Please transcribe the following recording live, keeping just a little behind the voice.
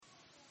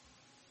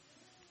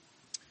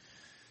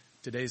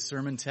Today's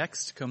sermon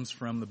text comes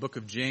from the book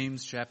of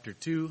James, chapter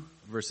 2,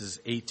 verses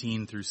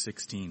 18 through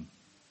 16.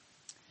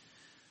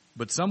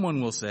 But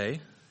someone will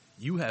say,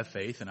 "You have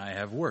faith and I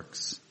have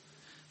works.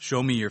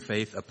 Show me your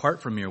faith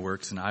apart from your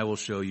works, and I will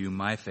show you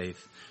my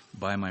faith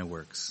by my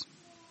works.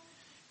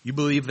 You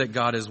believe that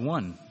God is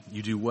one.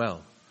 You do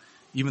well.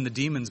 Even the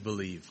demons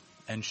believe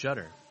and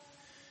shudder.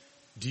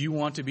 Do you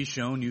want to be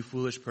shown, you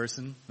foolish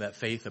person, that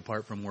faith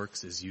apart from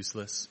works is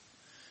useless?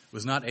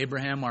 Was not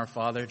Abraham our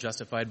father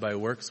justified by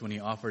works when he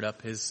offered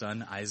up his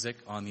son Isaac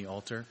on the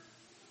altar?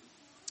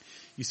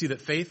 You see that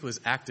faith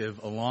was active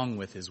along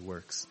with his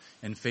works,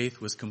 and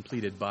faith was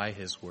completed by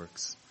his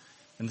works.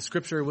 And the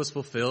scripture was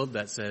fulfilled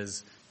that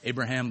says,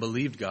 Abraham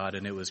believed God,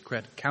 and it was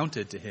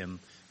counted to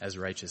him as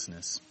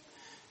righteousness.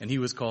 And he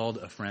was called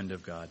a friend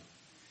of God.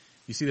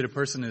 You see that a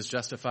person is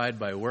justified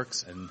by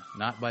works and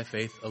not by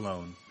faith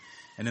alone.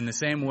 And in the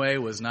same way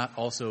was not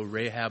also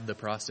Rahab the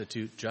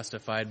prostitute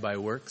justified by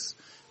works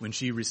when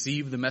she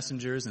received the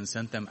messengers and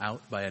sent them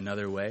out by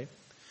another way?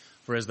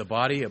 For as the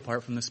body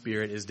apart from the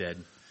spirit is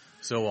dead,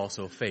 so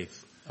also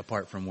faith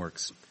apart from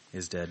works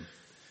is dead."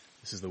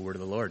 This is the word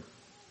of the Lord.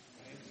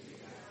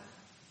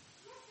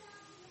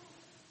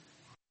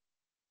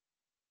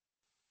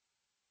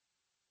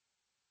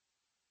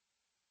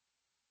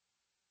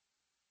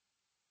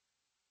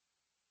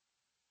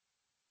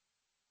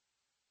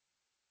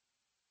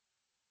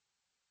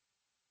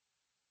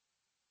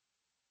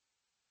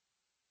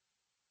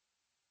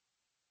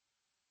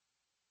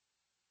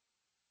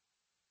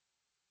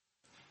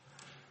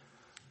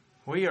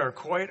 We are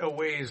quite a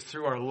ways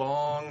through our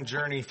long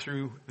journey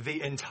through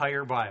the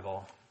entire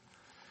Bible.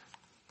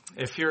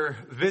 If you're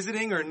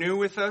visiting or new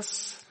with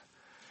us,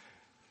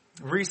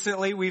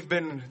 recently we've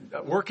been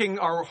working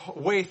our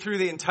way through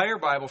the entire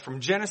Bible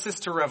from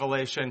Genesis to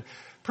Revelation,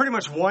 pretty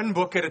much one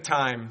book at a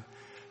time,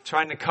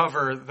 trying to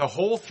cover the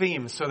whole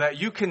theme so that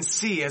you can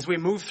see as we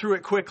move through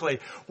it quickly,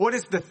 what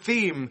is the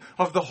theme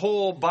of the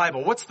whole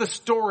Bible? What's the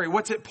story?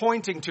 What's it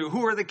pointing to?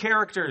 Who are the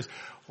characters?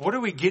 What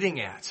are we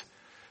getting at?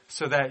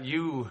 So that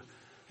you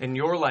in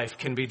your life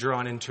can be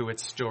drawn into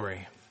its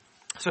story.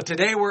 So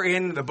today we're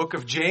in the book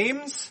of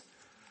James,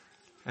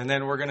 and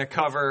then we're going to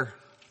cover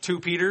 2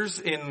 Peters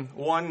in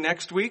one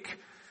next week,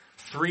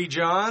 3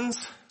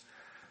 Johns,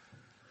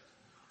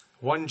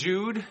 1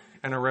 Jude,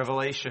 and a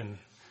Revelation,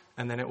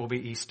 and then it will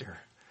be Easter.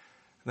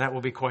 And that will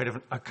be quite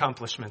an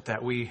accomplishment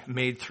that we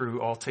made through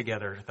all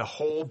together, the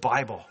whole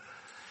Bible.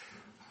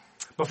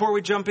 Before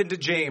we jump into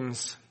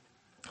James,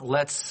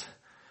 let's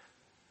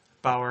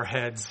bow our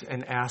heads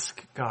and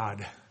ask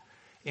God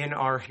in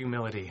our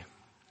humility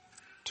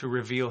to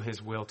reveal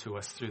his will to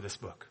us through this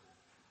book.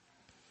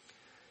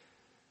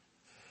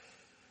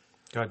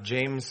 God,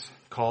 James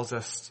calls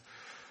us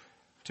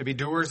to be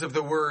doers of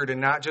the word and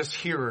not just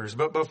hearers.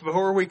 But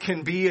before we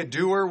can be a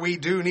doer, we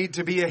do need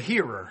to be a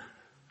hearer.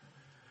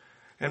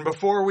 And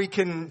before we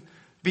can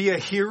be a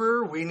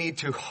hearer, we need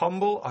to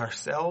humble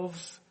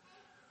ourselves,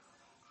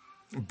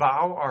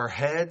 bow our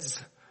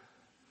heads,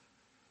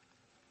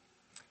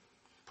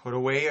 put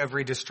away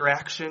every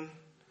distraction,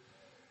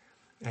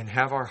 and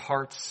have our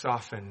hearts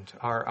softened,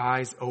 our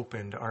eyes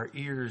opened, our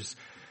ears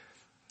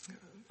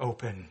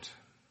opened.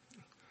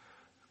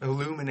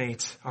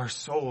 Illuminate our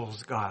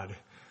souls, God,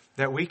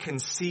 that we can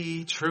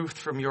see truth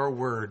from your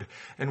word,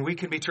 and we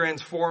can be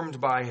transformed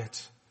by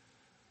it,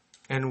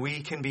 and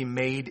we can be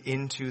made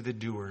into the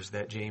doers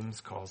that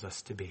James calls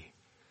us to be.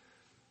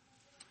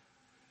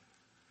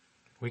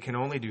 We can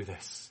only do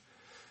this,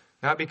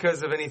 not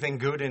because of anything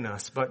good in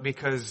us, but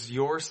because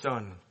your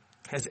Son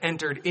has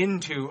entered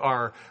into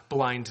our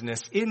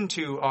blindness,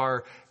 into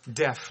our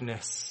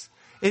deafness,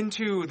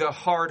 into the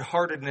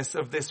hard-heartedness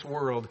of this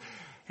world,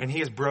 and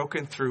he is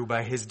broken through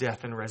by his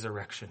death and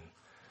resurrection.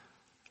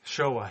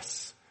 Show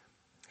us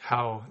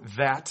how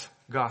that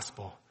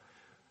gospel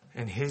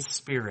and his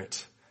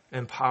Spirit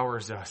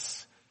empowers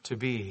us to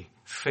be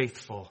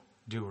faithful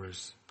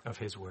doers of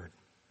his word.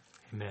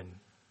 Amen.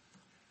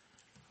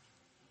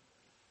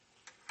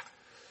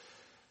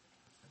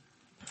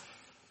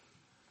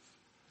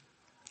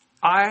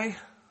 I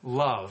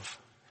love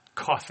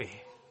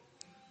coffee.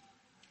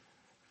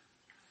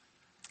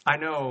 I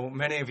know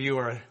many of you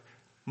are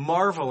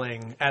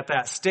marveling at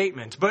that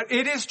statement, but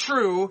it is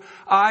true.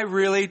 I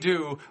really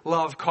do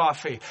love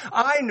coffee.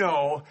 I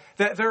know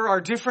that there are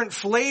different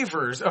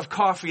flavors of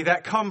coffee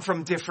that come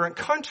from different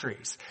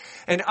countries.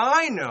 And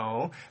I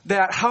know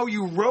that how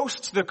you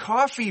roast the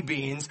coffee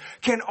beans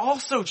can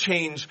also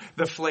change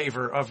the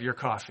flavor of your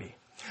coffee.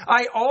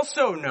 I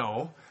also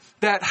know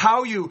that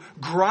how you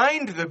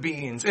grind the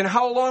beans and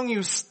how long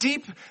you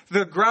steep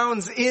the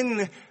grounds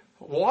in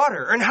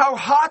water and how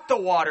hot the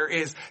water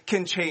is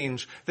can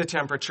change the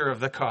temperature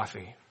of the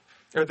coffee,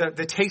 or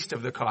the taste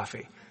of the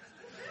coffee.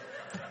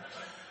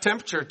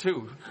 Temperature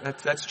too,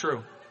 that's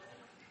true.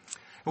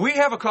 We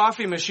have a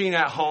coffee machine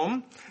at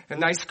home, a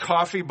nice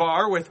coffee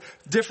bar with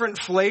different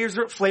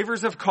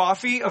flavors of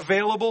coffee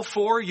available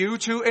for you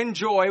to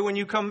enjoy when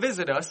you come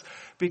visit us,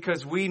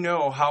 because we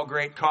know how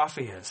great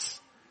coffee is.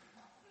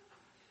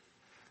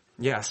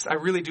 Yes, I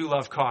really do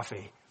love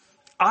coffee.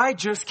 I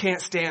just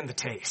can't stand the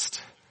taste.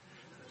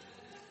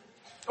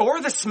 Or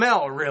the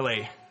smell,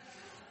 really.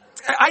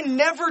 I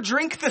never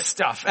drink this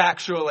stuff,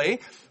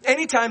 actually.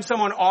 Anytime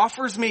someone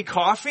offers me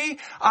coffee,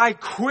 I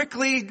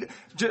quickly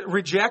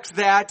reject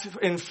that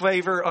in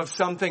favor of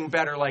something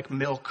better like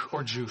milk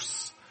or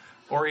juice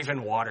or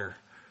even water.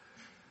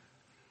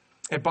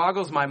 It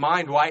boggles my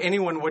mind why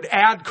anyone would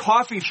add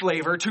coffee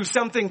flavor to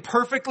something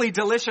perfectly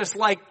delicious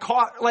like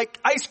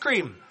ice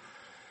cream.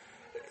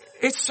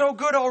 It's so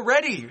good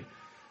already.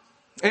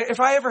 If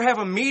I ever have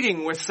a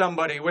meeting with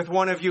somebody, with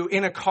one of you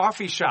in a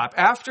coffee shop,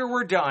 after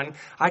we're done,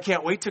 I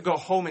can't wait to go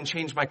home and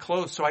change my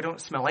clothes so I don't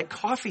smell like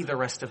coffee the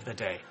rest of the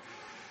day.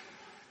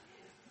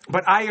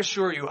 But I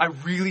assure you, I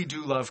really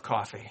do love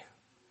coffee.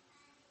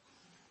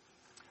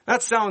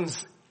 That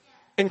sounds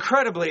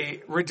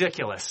incredibly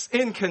ridiculous,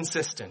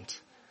 inconsistent.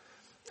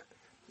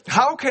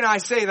 How can I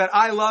say that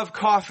I love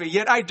coffee,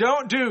 yet I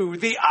don't do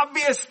the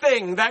obvious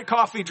thing that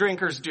coffee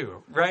drinkers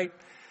do, right?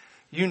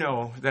 You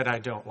know that I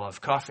don't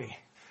love coffee.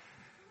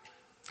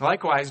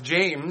 Likewise,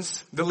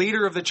 James, the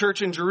leader of the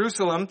church in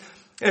Jerusalem,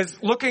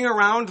 is looking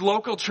around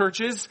local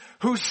churches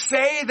who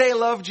say they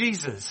love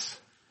Jesus.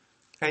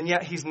 And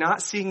yet he's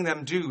not seeing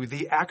them do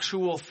the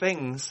actual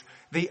things,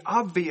 the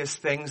obvious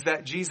things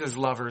that Jesus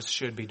lovers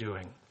should be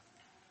doing.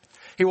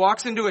 He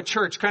walks into a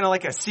church kind of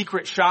like a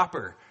secret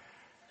shopper.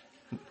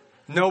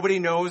 Nobody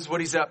knows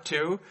what he's up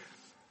to.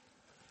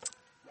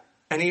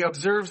 And he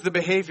observes the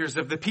behaviors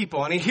of the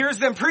people. And he hears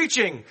them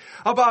preaching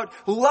about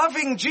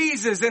loving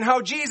Jesus and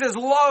how Jesus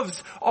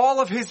loves all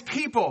of his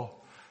people.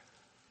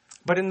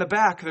 But in the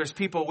back, there's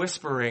people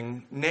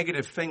whispering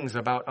negative things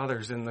about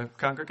others in the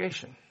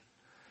congregation.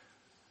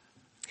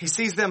 He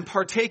sees them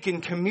partake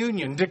in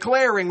communion,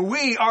 declaring,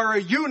 we are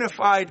a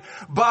unified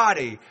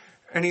body.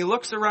 And he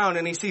looks around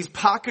and he sees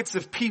pockets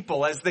of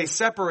people as they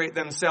separate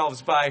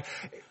themselves by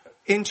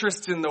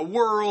interests in the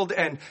world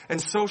and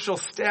social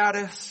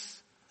status.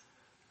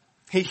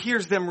 He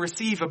hears them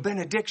receive a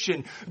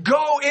benediction.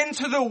 Go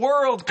into the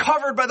world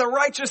covered by the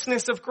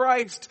righteousness of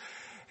Christ.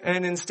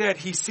 And instead,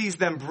 he sees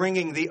them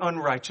bringing the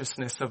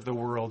unrighteousness of the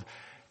world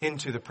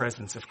into the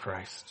presence of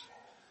Christ.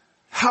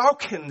 How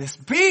can this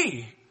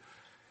be?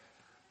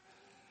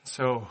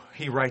 So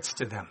he writes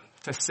to them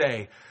to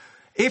say,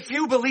 if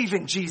you believe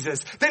in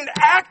Jesus, then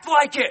act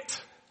like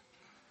it.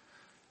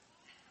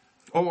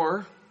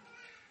 Or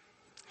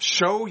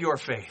show your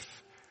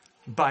faith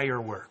by your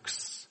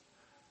works.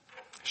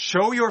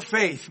 Show your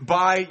faith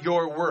by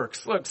your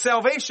works. Look,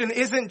 salvation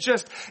isn't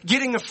just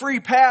getting a free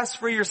pass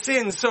for your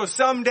sins, so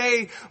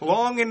someday,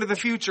 long into the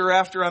future,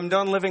 after I'm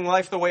done living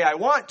life the way I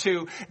want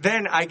to,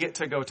 then I get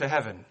to go to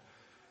heaven.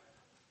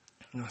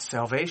 No,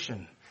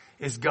 salvation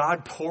is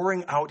God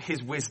pouring out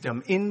his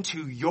wisdom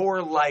into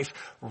your life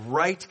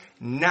right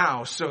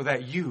now so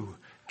that you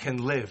can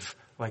live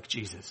like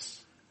Jesus.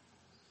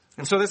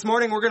 And so this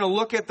morning we're going to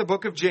look at the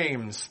book of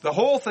James, the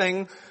whole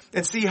thing,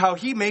 and see how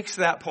he makes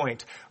that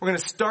point. We're going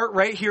to start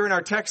right here in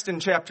our text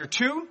in chapter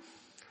 2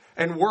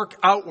 and work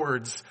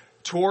outwards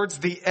towards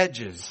the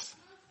edges.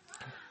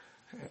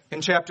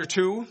 In chapter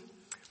 2,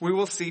 we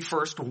will see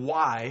first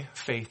why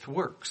faith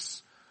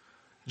works.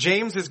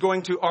 James is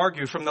going to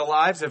argue from the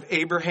lives of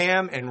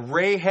Abraham and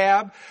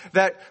Rahab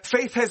that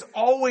faith has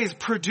always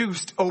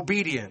produced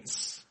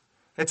obedience.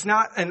 It's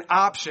not an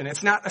option.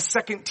 It's not a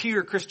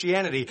second-tier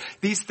Christianity.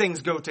 These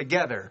things go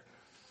together.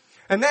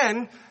 And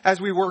then,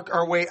 as we work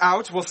our way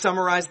out, we'll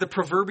summarize the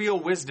proverbial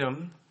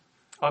wisdom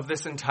of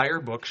this entire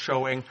book,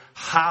 showing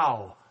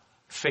how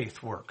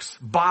faith works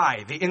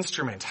by the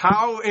instrument,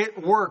 how it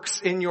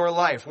works in your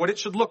life, what it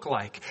should look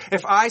like.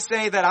 If I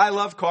say that I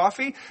love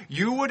coffee,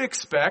 you would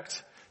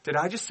expect, did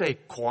I just say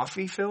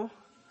coffee, Phil?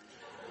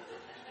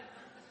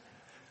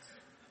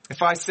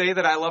 If I say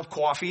that I love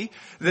coffee,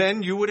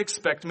 then you would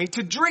expect me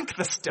to drink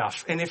the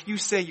stuff. And if you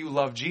say you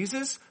love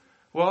Jesus,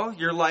 well,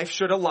 your life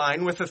should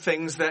align with the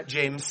things that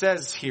James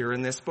says here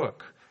in this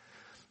book.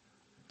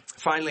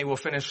 Finally, we'll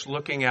finish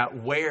looking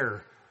at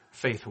where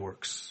faith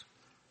works.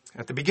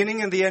 At the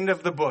beginning and the end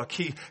of the book,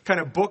 he kind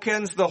of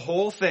bookends the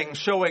whole thing,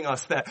 showing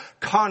us that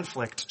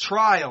conflict,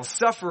 trial,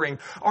 suffering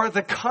are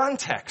the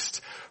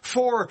context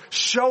for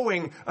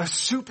showing a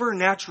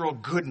supernatural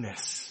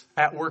goodness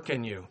at work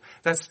in you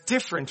that's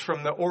different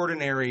from the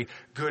ordinary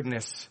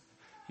goodness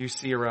you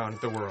see around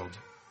the world.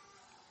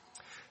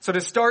 So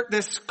to start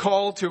this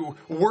call to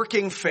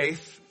working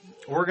faith,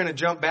 we're going to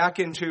jump back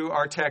into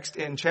our text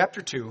in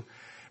chapter 2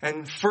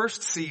 and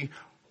first see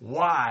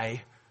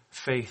why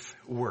faith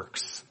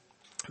works.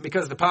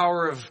 Because the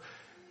power of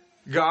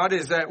God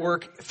is at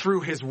work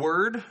through his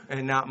word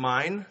and not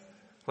mine.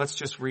 Let's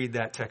just read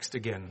that text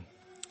again.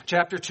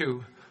 Chapter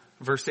 2,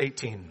 verse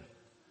 18.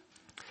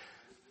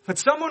 But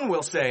someone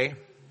will say,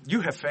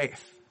 you have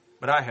faith,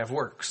 but I have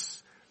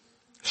works.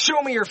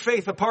 Show me your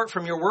faith apart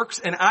from your works,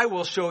 and I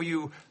will show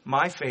you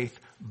my faith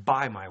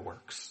by my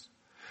works.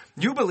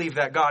 You believe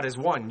that God is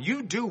one.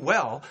 You do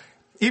well.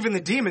 Even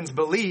the demons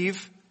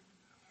believe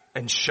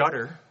and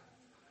shudder.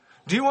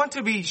 Do you want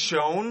to be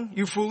shown,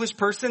 you foolish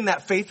person,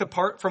 that faith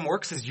apart from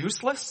works is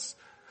useless?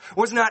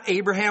 Was not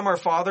Abraham our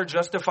father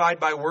justified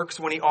by works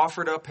when he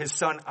offered up his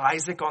son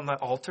Isaac on the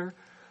altar?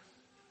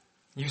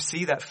 You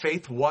see that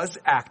faith was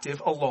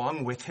active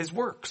along with his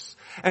works.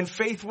 And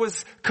faith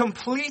was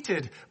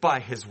completed by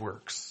his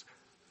works.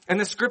 And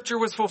the scripture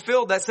was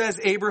fulfilled that says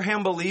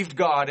Abraham believed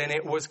God and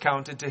it was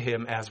counted to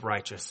him as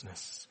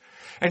righteousness.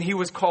 And he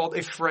was called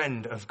a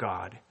friend of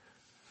God.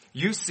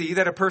 You see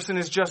that a person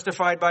is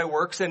justified by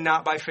works and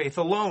not by faith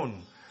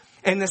alone.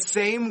 And the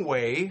same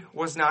way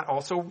was not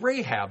also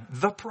Rahab,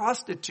 the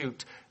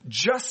prostitute,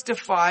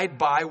 justified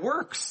by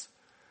works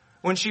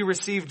when she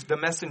received the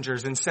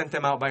messengers and sent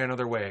them out by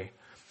another way.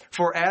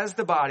 For as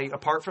the body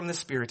apart from the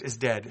spirit is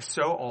dead,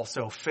 so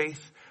also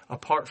faith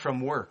apart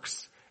from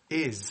works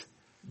is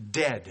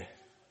dead.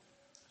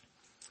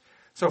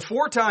 So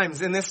 4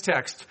 times in this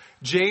text,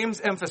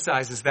 James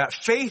emphasizes that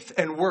faith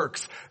and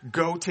works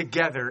go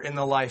together in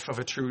the life of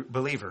a true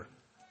believer.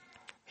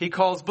 He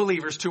calls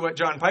believers to what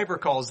John Piper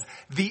calls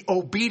the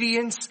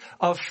obedience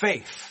of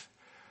faith.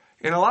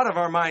 In a lot of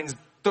our minds,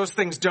 those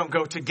things don't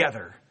go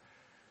together.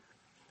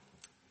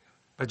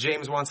 But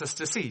James wants us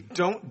to see,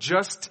 don't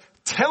just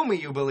tell me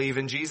you believe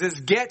in Jesus.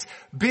 Get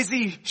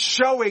busy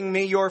showing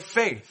me your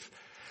faith.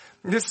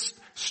 This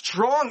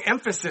strong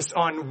emphasis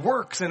on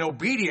works and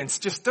obedience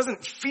just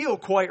doesn't feel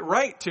quite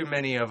right to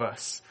many of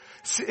us.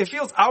 It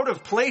feels out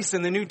of place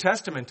in the New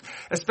Testament,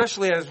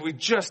 especially as we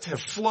just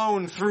have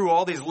flown through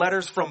all these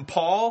letters from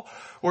Paul,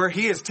 where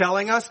he is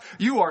telling us,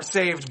 you are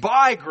saved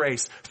by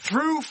grace,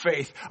 through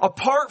faith,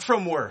 apart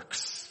from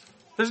works.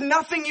 There's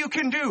nothing you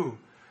can do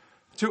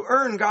to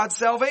earn God's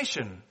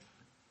salvation.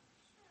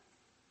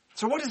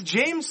 So what is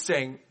James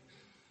saying?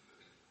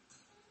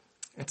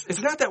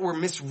 It's not that we're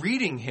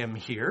misreading him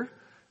here.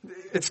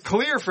 It's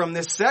clear from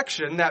this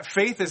section that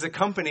faith is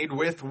accompanied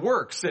with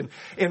works. And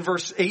in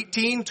verse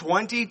 18,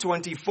 20,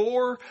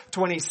 24,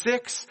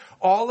 26,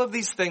 all of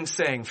these things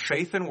saying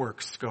faith and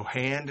works go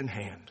hand in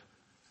hand.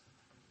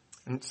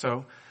 And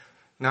so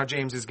now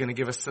James is going to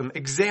give us some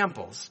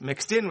examples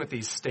mixed in with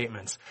these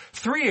statements.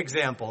 3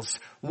 examples,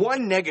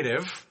 1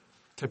 negative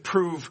to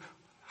prove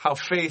how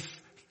faith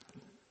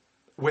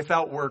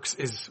without works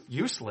is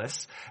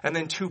useless, and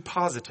then 2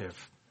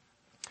 positive.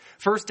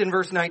 First, in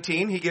verse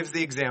 19, he gives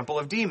the example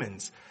of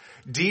demons.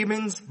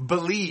 Demons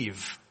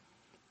believe.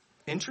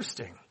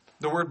 Interesting.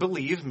 The word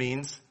believe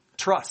means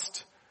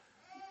trust.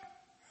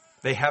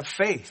 They have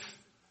faith.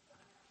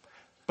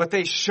 But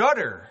they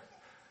shudder.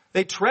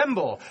 They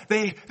tremble.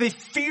 They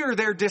fear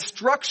their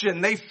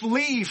destruction. They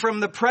flee from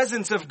the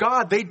presence of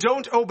God. They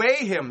don't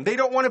obey him. They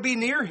don't want to be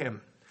near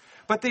him.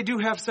 But they do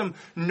have some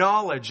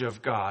knowledge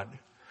of God.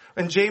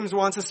 And James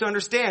wants us to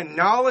understand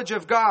knowledge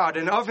of God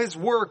and of his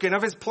work and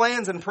of his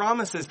plans and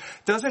promises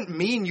doesn't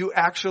mean you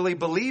actually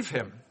believe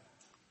him.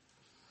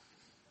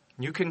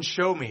 You can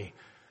show me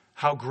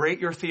how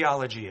great your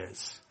theology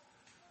is.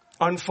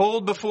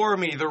 Unfold before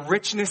me the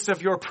richness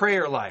of your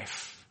prayer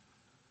life.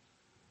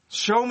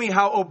 Show me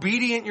how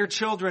obedient your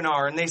children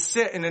are and they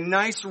sit in a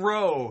nice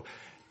row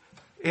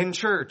in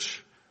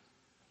church.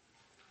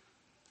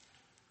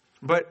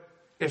 But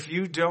if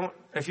you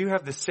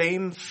have the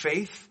same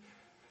faith,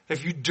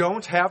 if you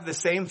don't have the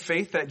same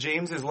faith that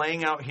James is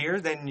laying out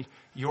here, then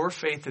your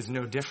faith is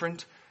no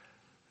different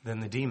than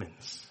the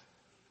demons.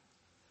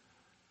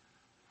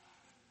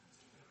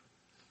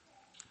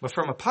 But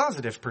from a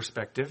positive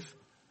perspective,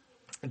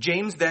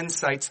 James then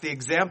cites the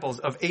examples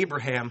of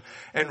Abraham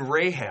and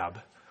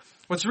Rahab.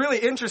 What's really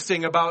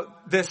interesting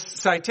about this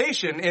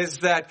citation is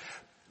that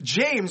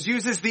James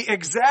uses the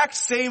exact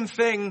same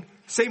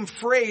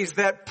phrase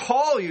that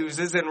Paul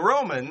uses in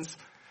Romans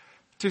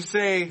to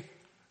say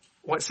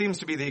what seems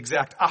to be the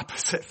exact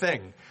opposite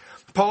thing.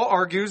 Paul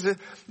argues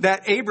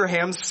that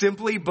Abraham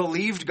simply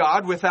believed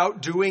God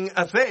without doing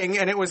a thing,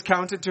 and it was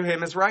counted to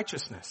him as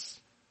righteousness.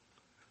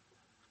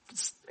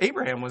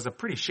 Abraham was a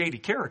pretty shady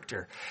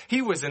character.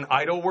 He was an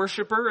idol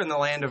worshiper in the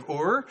land of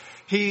Ur.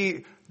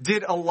 He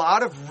did a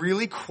lot of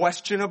really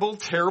questionable,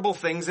 terrible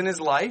things in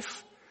his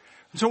life.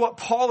 So what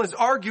Paul is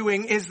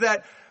arguing is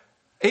that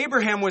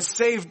Abraham was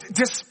saved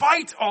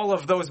despite all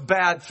of those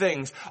bad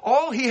things.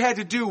 All he had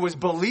to do was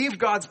believe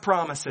God's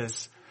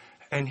promises,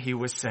 and he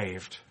was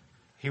saved.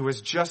 He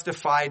was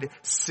justified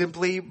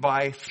simply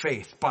by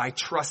faith, by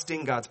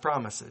trusting God's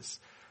promises.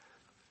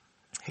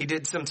 He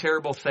did some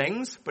terrible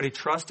things, but he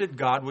trusted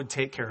God would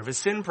take care of his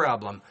sin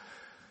problem.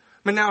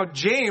 But now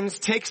James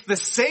takes the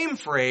same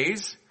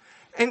phrase,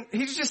 and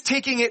he's just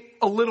taking it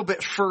a little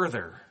bit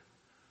further.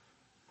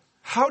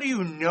 How do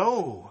you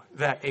know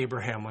that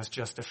Abraham was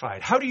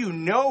justified? How do you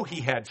know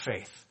he had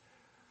faith?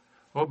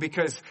 Well,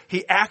 because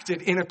he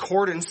acted in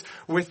accordance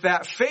with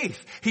that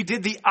faith. He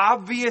did the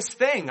obvious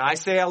thing. I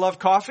say I love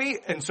coffee,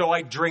 and so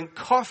I drink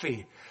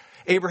coffee.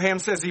 Abraham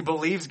says he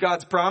believes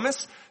God's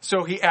promise,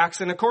 so he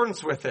acts in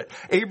accordance with it.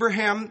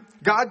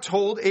 God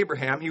told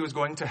Abraham he was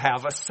going to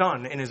have a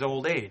son in his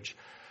old age.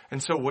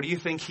 And so what do you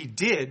think he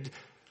did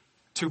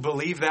to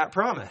believe that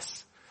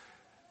promise?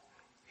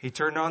 He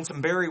turned on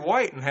some Barry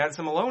White and had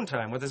some alone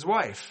time with his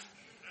wife.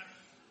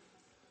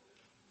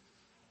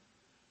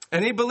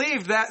 And he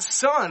believed that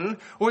son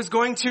was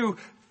going to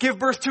give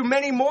birth to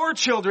many more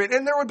children,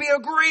 and there would be a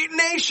great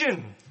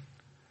nation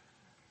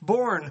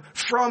born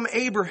from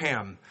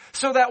Abraham.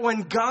 So that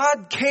when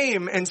God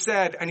came and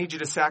said, I need you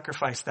to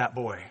sacrifice that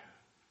boy,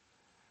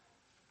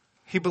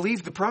 he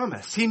believed the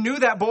promise. He knew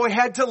that boy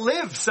had to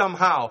live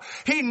somehow.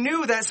 He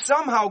knew that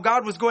somehow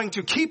God was going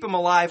to keep him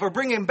alive or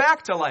bring him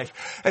back to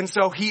life. And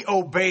so he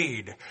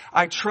obeyed.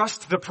 I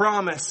trust the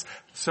promise,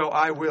 so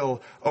I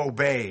will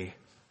obey.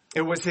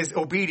 It was his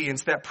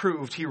obedience that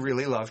proved he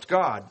really loved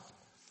God.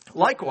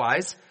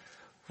 Likewise,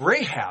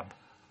 Rahab,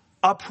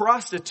 a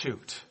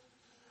prostitute,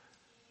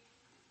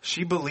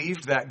 she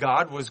believed that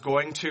God was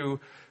going to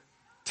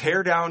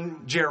tear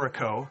down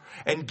Jericho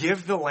and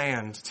give the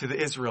land to the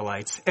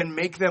Israelites and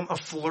make them a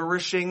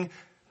flourishing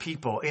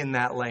people in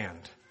that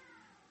land.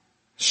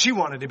 She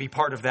wanted to be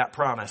part of that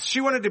promise.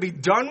 She wanted to be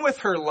done with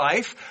her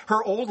life,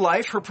 her old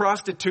life, her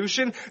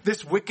prostitution,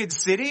 this wicked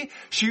city.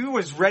 She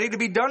was ready to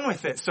be done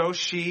with it. So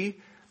she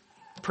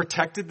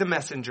protected the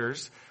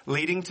messengers,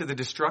 leading to the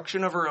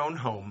destruction of her own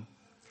home.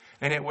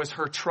 And it was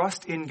her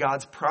trust in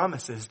God's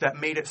promises that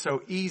made it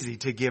so easy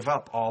to give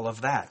up all of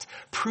that,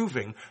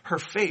 proving her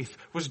faith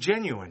was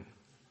genuine.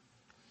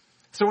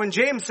 So when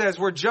James says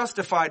we're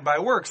justified by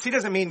works, he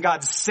doesn't mean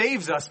God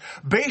saves us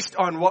based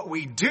on what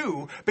we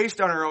do, based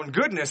on our own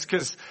goodness,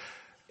 because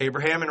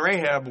Abraham and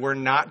Rahab were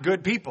not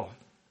good people.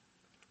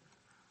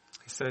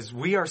 He says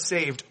we are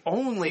saved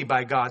only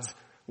by God's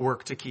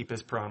work to keep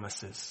his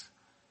promises.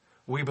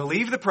 We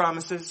believe the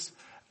promises,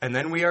 and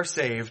then we are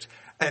saved,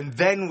 and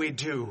then we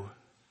do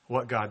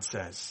what God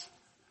says.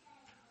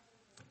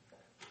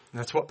 And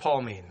that's what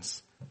Paul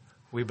means.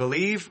 We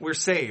believe we're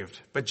saved,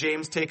 but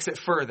James takes it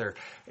further.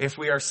 If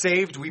we are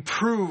saved, we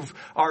prove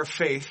our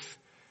faith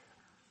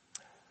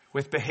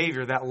with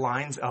behavior that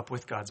lines up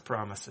with God's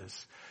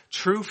promises.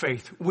 True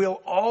faith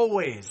will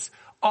always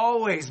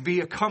be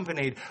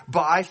accompanied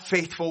by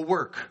faithful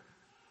work.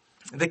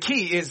 The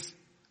key is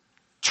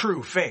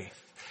true faith.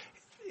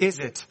 Is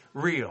it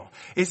real?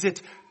 Is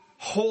it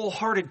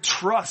wholehearted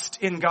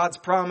trust in God's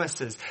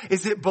promises?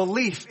 Is it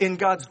belief in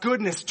God's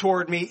goodness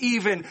toward me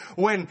even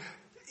when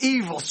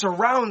evil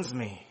surrounds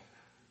me?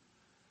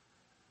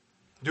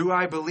 Do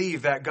I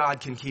believe that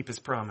God can keep his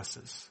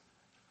promises?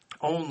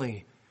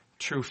 Only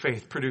true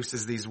faith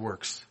produces these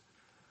works.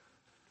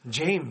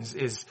 James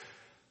is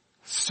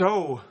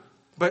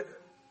but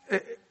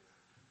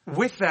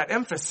with that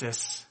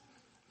emphasis,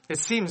 it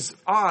seems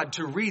odd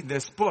to read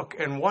this book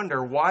and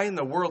wonder why in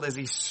the world is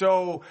he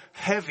so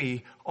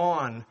heavy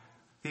on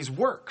these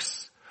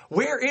works.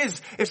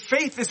 If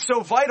faith is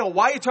so vital,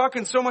 why are you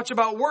talking so much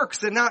about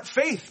works and not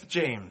faith,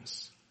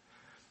 James?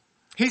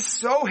 He's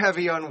so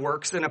heavy on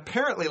works and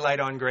apparently light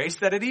on grace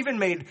that it even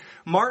made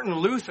Martin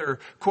Luther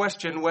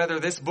question whether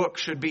this book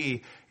should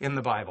be in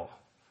the Bible.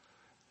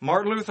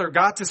 Martin Luther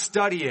got to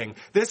studying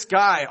this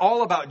guy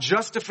all about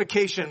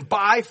justification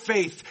by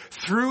faith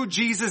through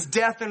Jesus'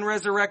 death and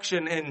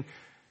resurrection. And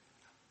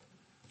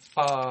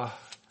I'm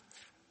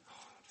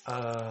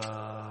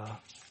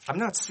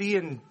not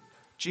seeing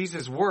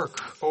Jesus'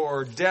 work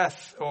or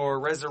death or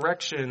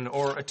resurrection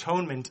or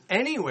atonement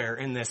anywhere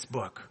in this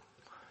book.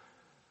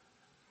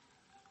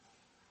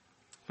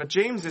 But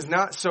James is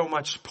not so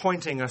much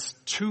pointing us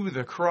to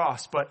the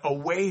cross, but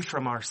away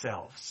from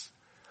ourselves.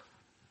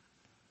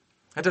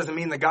 That doesn't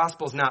mean the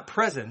gospel's not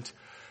present.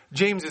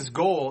 James's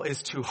goal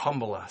is to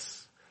humble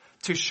us,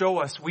 to show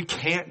us we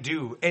can't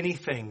do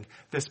anything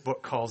this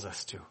book calls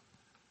us to.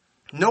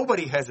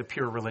 Nobody has a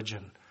pure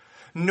religion.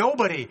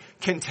 Nobody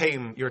can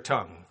tame your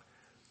tongue.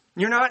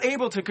 You're not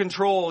able to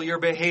control your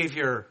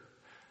behavior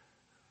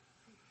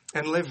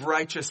and live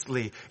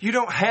righteously. You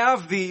don't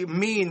have the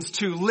means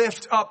to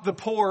lift up the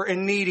poor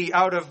and needy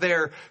out of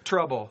their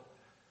trouble.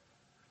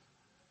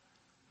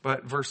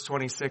 But verse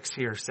 26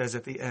 here says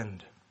at the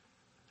end,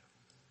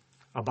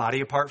 a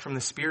body apart from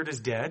the Spirit is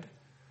dead,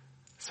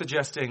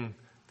 suggesting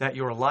that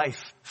your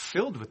life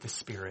filled with the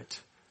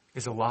Spirit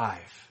is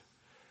alive.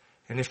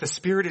 And if the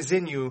Spirit is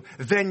in you,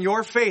 then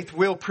your faith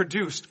will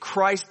produce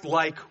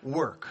Christ-like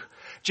work.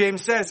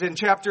 James says in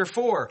chapter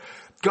 4,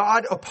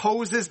 God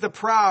opposes the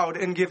proud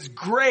and gives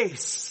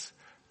grace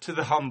to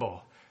the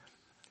humble.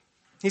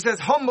 He says,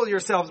 humble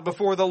yourselves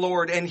before the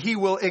Lord and he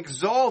will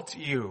exalt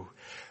you.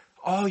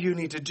 All you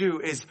need to do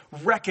is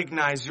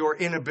recognize your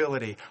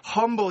inability.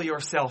 Humble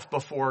yourself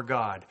before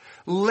God.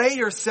 Lay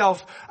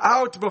yourself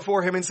out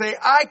before him and say,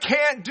 I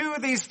can't do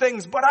these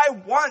things, but I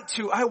want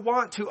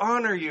to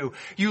honor you.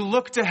 You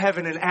look to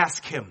heaven and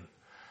ask him.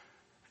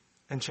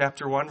 And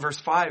chapter 1 verse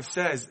 5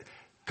 says,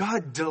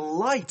 God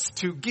delights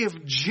to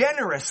give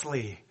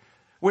generously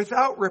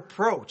without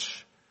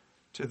reproach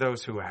to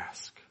those who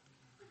ask.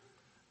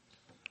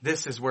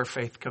 This is where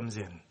faith comes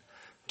in.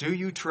 Do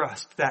you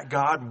trust that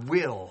God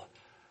will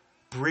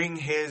bring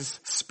his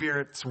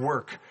Spirit's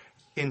work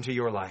into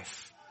your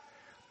life?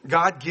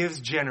 God gives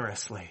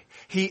generously.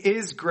 He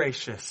is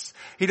gracious.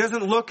 He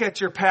doesn't look at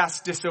your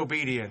past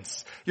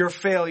disobedience, your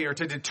failure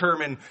to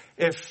determine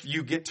if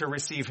you get to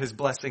receive his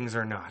blessings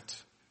or not.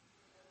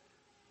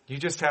 You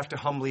just have to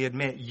humbly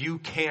admit you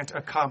can't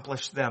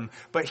accomplish them,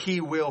 but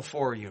he will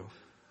for you.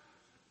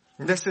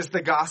 This is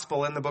the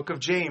gospel in the book of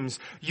James.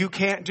 You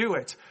can't do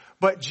it,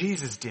 but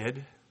Jesus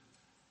did.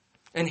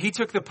 And he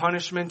took the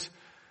punishment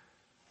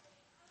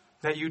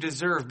that you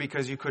deserve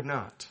because you could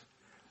not.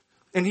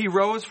 And he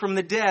rose from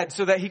the dead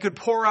so that he could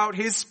pour out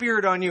his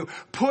Spirit on you,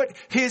 put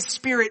his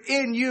Spirit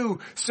in you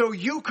so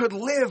you could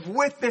live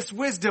with this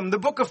wisdom. The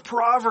book of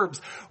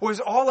Proverbs was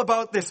all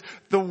about this,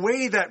 the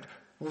way that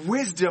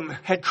wisdom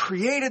had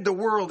created the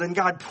world and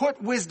God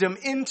put wisdom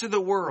into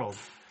the world.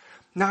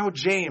 Now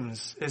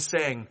James is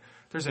saying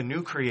there's a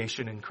new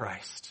creation in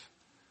Christ.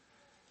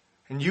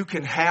 And you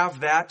can have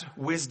that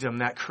wisdom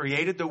that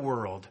created the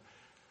world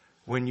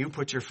when you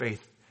put your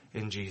faith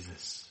in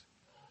Jesus.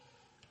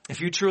 If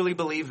you truly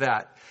believe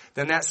that,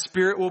 then that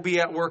Spirit will be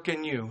at work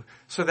in you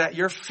so that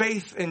your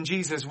faith in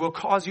Jesus will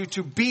cause you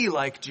to be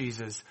like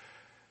Jesus,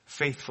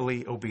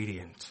 faithfully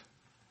obedient.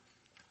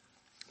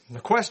 And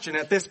the question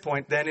at this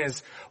point then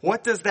is,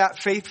 what does that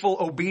faithful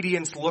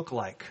obedience look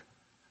like?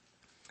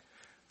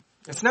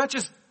 It's not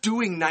just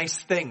doing nice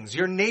things.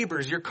 Your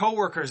neighbors, your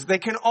coworkers, they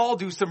can all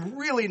do some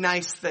really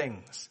nice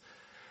things.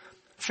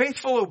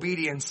 Faithful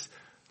obedience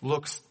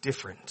looks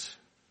different.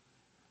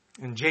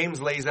 And James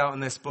lays out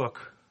in this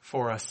book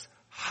for us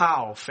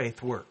how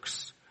faith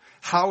works.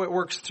 How it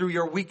works through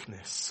your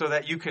weakness so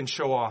that you can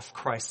show off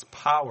Christ's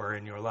power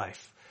in your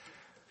life.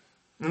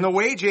 And the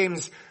way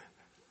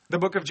the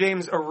book of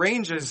James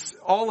arranges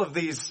all of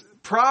these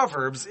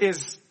proverbs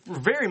is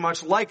very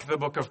much like the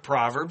book of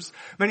Proverbs.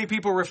 Many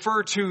people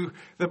refer to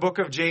the book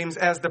of James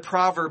as the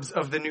Proverbs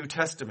of the New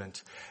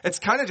Testament. It's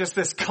kind of just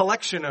this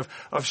collection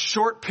of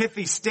short,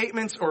 pithy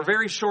statements or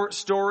very short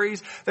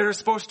stories that are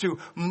supposed to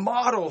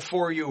model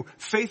for you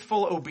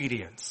faithful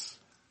obedience.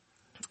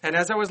 And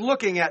as I was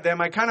looking at them,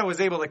 I kind of was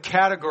able to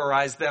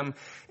categorize them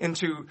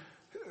into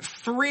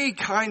three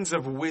kinds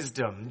of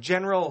wisdom,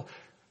 general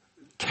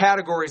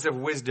categories of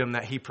wisdom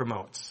that he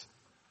promotes.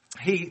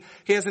 He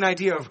has an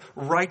idea of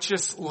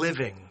righteous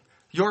living.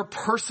 Your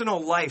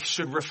personal life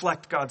should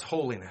reflect God's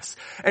holiness.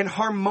 And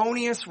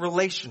harmonious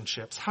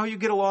relationships, how you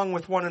get along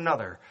with one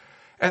another.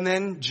 And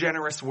then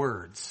generous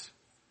words.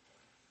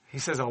 He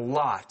says a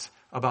lot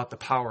about the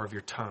power of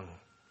your tongue.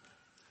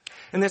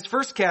 In this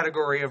first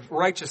category of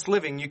righteous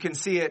living, you can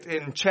see it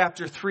in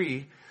chapter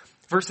 3,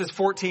 verses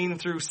 14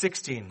 through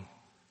 16.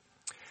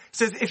 It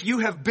says, if you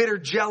have bitter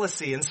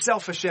jealousy and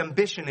selfish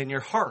ambition in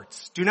your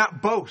hearts, do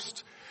not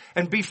boast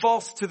and be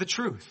false to the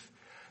truth.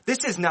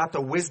 This is not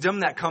the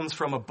wisdom that comes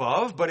from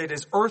above, but it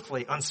is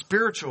earthly,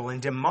 unspiritual,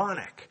 and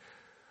demonic.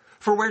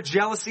 For where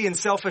jealousy and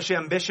selfish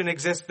ambition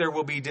exist, there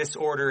will be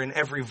disorder in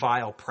every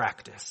vile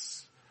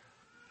practice.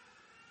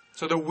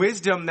 So the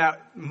wisdom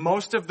that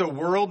most of the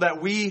world that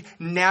we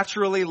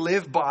naturally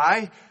live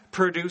by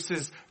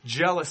produces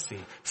jealousy,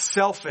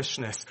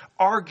 selfishness,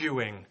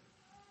 arguing,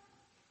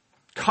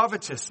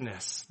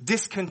 covetousness,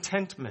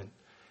 discontentment,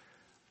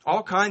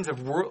 all kinds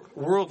of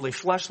worldly,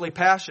 fleshly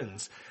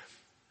passions.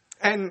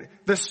 And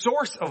the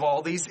source of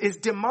all these is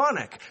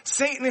demonic.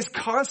 Satan is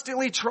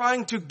constantly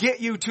trying to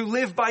get you to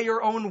live by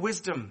your own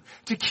wisdom,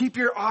 to keep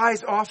your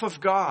eyes off of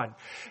God.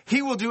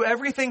 He will do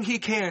everything he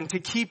can to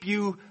keep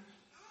you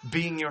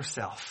being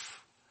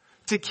yourself,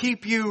 to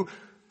keep you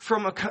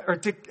or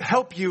to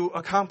help you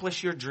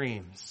accomplish your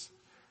dreams,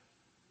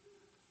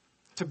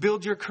 to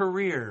build your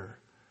career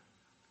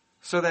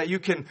so that you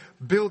can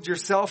build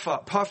yourself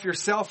up, puff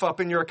yourself up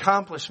in your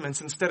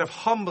accomplishments instead of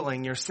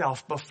humbling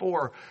yourself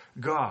before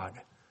God.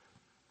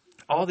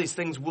 All these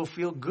things will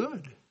feel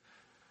good.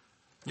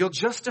 You'll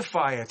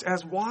justify it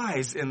as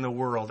wise in the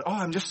world. Oh,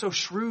 I'm just so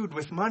shrewd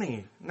with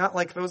money. Not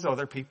like those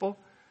other people.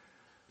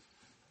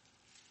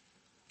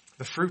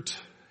 The fruit,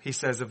 he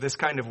says, of this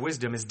kind of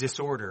wisdom is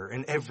disorder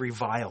in every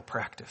vile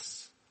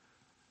practice.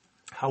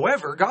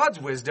 However, God's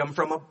wisdom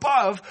from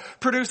above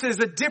produces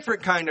a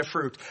different kind of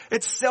fruit.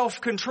 It's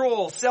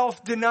self-control,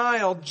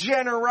 self-denial,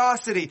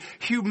 generosity,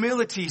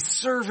 humility,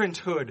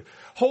 servanthood,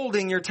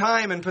 holding your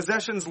time and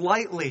possessions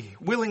lightly,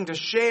 willing to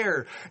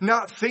share,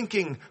 not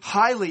thinking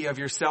highly of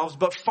yourselves,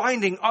 but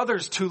finding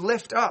others to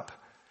lift up.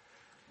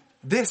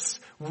 This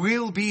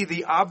will be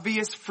the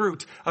obvious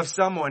fruit of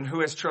someone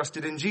who has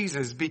trusted in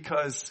Jesus,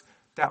 because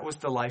that was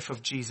the life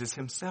of Jesus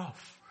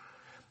himself.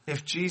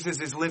 If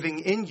Jesus is living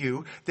in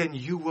you, then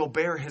you will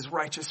bear his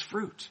righteous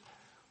fruit.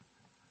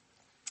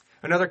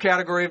 Another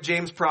category of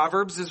James'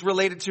 Proverbs is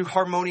related to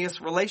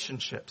harmonious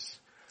relationships.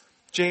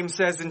 James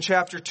says in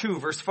chapter 2,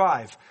 verse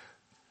 5,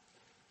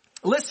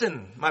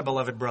 listen, my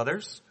beloved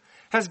brothers,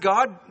 has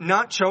God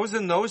not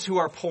chosen those who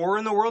are poor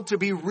in the world to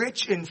be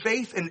rich in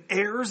faith and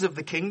heirs of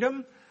the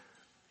kingdom,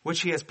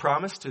 which he has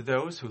promised to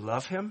those who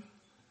love him?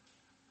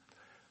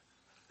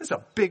 This is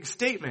a big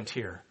statement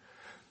here.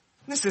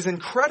 This is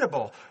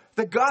incredible.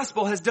 The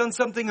gospel has done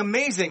something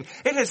amazing.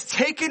 It has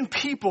taken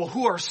people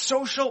who are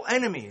social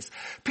enemies,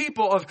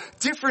 people of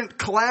different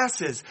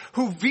classes,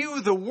 who view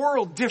the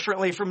world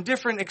differently from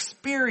different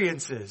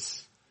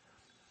experiences,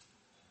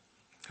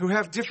 who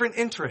have different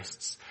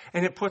interests.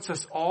 And it puts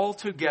us all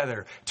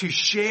together to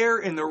share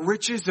in the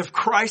riches of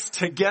Christ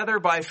together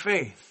by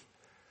faith.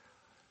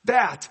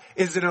 That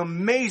is an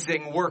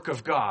amazing work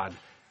of God.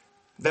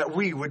 that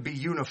we would be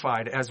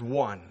unified as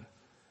one.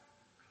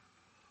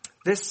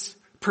 This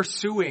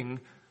pursuing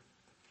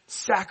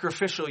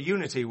sacrificial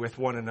unity with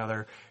one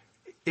another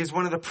is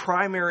one of the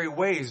primary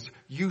ways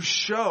you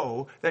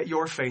show that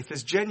your faith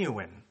is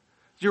genuine.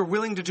 You're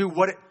willing to do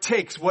what it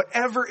takes,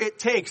 whatever it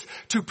takes,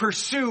 to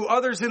pursue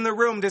others in the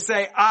room to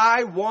say,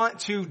 I want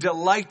to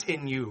delight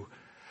in you.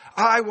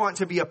 I want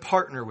to be a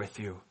partner with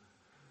you.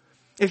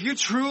 If you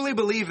truly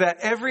believe that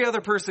every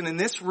other person in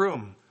this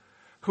room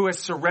who has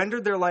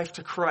surrendered their life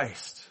to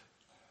Christ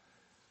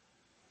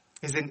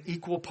is an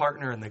equal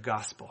partner in the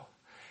gospel,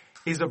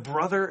 is a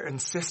brother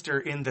and sister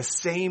in the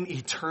same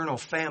eternal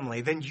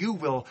family, then you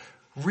will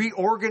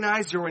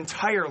reorganize your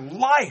entire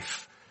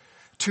life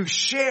to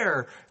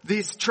share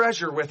this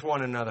treasure with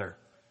one another.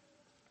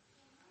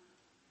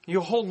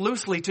 You'll hold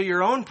loosely to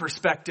your own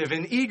perspective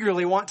and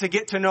eagerly want to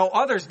get to know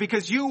others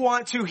because you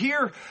want to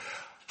hear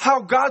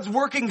how God's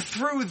working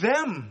through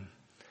them.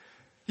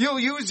 You'll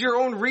use your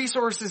own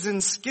resources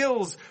and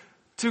skills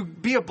to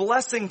be a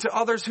blessing to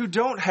others who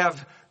don't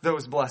have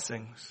those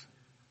blessings.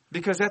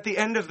 Because at the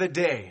end of the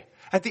day,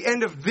 at the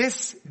end of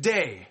this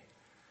day,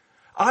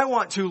 I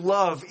want to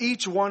love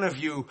each one of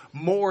you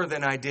more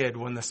than I did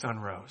when the sun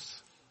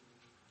rose.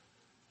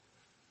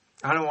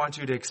 I don't want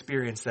you to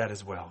experience that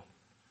as well.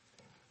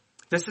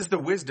 This is the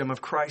wisdom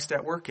of Christ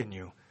at work in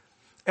you.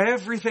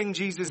 Everything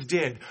Jesus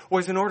did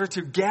was in order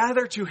to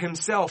gather to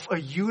himself a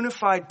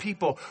unified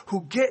people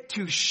who get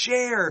to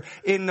share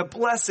in the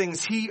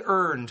blessings he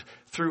earned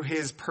through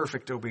his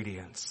perfect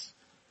obedience.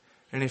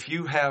 And if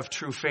you have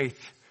true faith,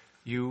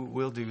 you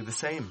will do the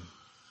same.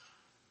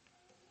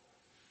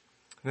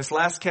 This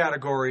last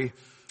category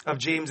of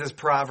James's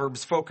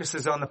Proverbs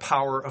focuses on the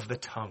power of the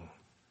tongue,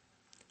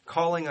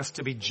 calling us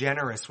to be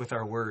generous with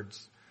our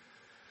words.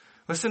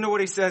 Listen to what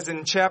he says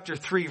in chapter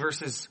 3,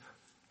 verses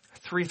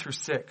 3 through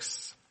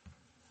 6.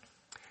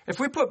 If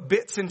we put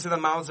bits into the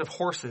mouths of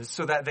horses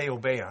so that they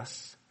obey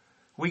us,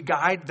 we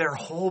guide their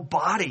whole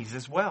bodies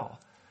as well.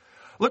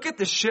 Look at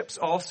the ships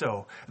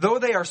also. Though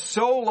they are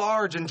so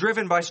large and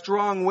driven by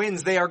strong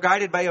winds, they are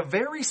guided by a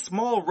very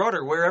small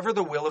rudder wherever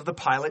the will of the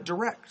pilot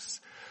directs.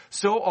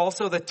 So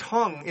also the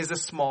tongue is a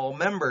small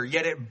member,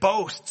 yet it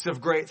boasts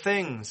of great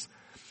things.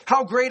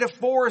 How great a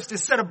forest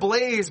is set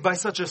ablaze by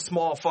such a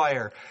small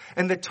fire.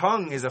 And the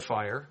tongue is a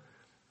fire,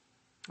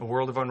 a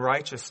world of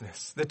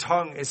unrighteousness. The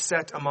tongue is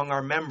set among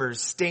our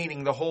members,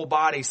 staining the whole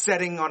body,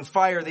 setting on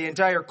fire the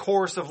entire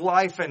course of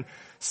life, and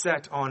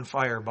set on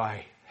fire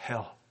by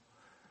hell.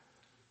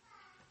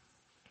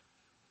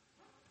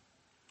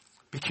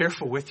 Be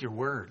careful with your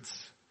words.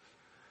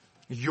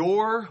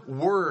 Your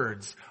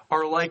words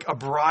are like a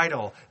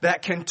bridle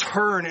that can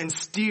turn and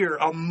steer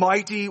a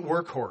mighty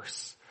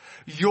workhorse.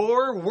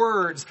 Your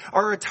words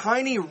are a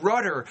tiny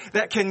rudder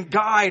that can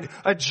guide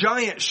a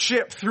giant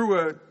ship through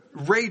a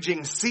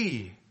raging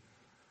sea.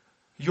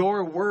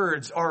 Your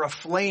words are a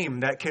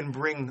flame that can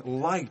bring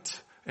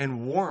light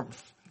and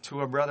warmth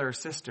to a brother or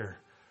sister,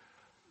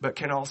 but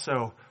can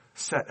also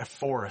set a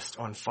forest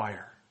on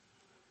fire.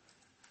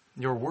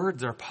 Your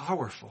words are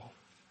powerful.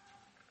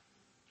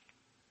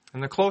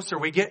 And the closer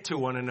we get to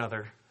one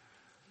another,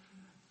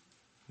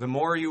 the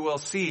more you will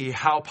see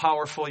how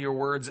powerful your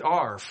words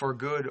are, for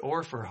good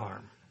or for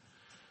harm.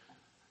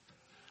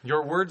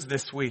 Your words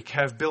this week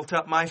have built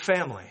up my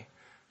family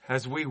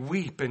as we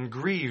weep and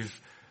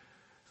grieve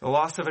the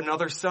loss of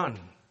another son.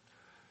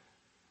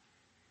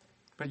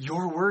 But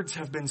your words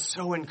have been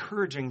so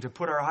encouraging to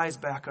put our eyes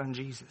back on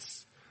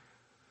Jesus.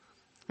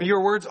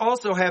 Your words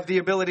also have the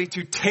ability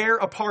to tear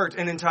apart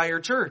an entire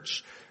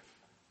church.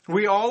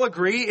 We all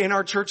agree in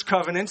our church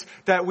covenant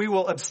that we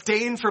will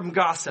abstain from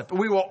gossip.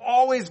 We will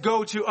always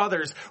go to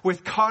others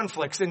with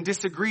conflicts and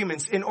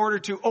disagreements in order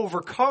to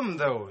overcome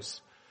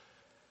those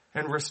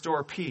and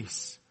restore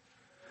peace.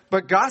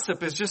 But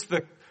gossip is just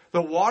the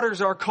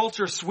waters our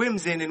culture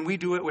swims in, and we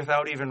do it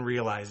without even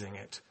realizing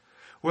it.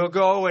 We'll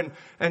go and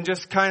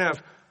just kind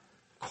of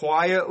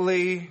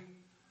quietly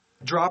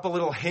drop a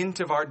little hint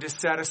of our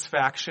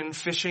dissatisfaction,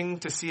 fishing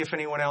to see if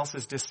anyone else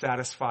is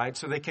dissatisfied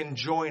so they can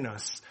join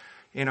us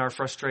in our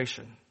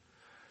frustration.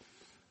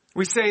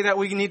 We say that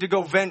we need to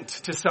go vent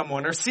to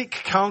someone or seek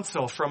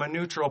counsel from a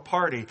neutral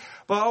party.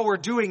 But all we're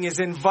doing is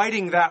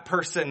inviting that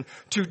person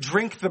to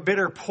drink the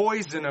bitter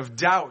poison of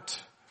doubt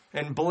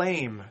and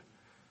blame.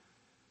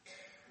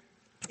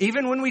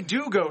 Even when we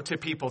do go to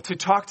people to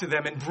talk to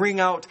them and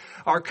bring out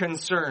our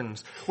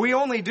concerns, we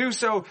only do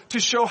so to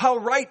show how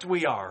right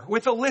we are,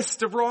 with a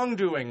list of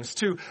wrongdoings,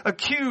 to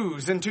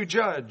accuse and to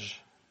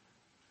judge,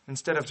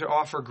 instead of to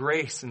offer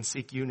grace and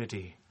seek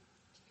unity.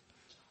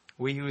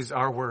 We use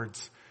our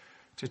words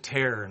to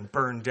tear and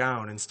burn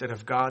down instead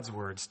of God's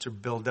words to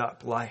build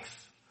up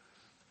life.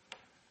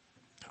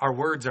 Our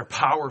words are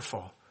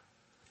powerful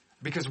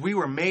because we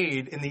were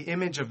made in the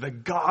image of the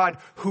God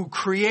who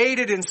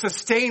created and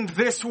sustained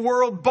this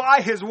world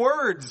by his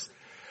words.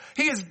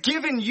 He has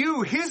given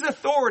you his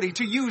authority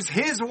to use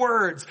his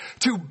words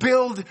to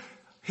build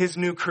his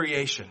new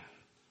creation.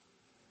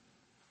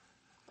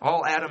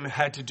 All Adam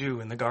had to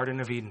do in the Garden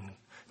of Eden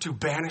to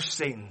banish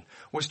Satan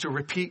was to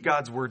repeat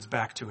God's words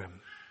back to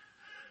him.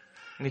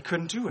 And he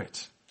couldn't do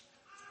it.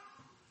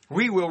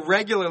 We will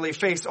regularly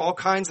face all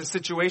kinds of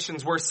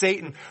situations where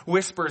Satan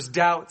whispers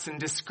doubts and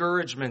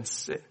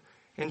discouragements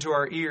into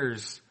our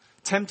ears,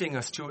 tempting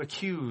us to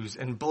accuse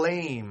and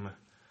blame,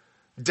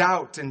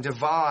 doubt and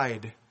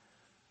divide.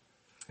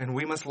 And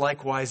we must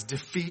likewise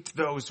defeat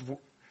those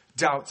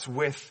doubts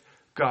with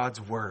God's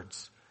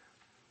words.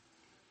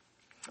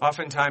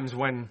 Oftentimes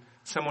when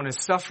someone is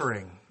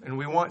suffering and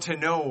we want to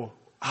know,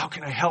 how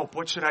can I help?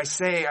 What should I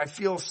say? I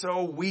feel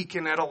so weak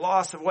and at a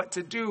loss of what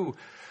to do.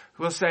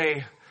 We'll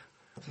say,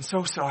 I'm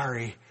so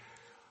sorry.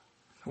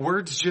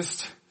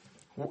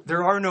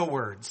 There are no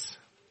words.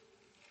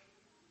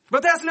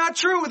 But that's not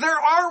true. There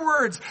are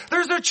words.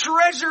 There's a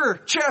treasure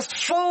chest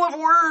full of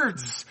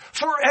words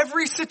for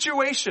every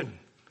situation.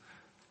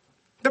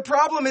 The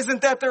problem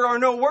isn't that there are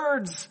no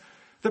words.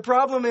 The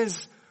problem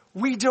is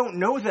we don't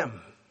know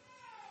them.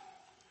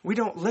 We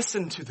don't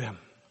listen to them.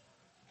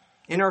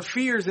 In our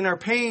fears and our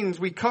pains,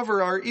 we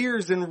cover our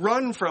ears and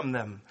run from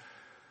them.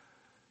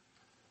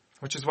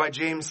 Which is why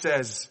James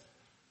says,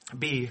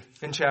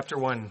 in chapter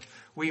 1,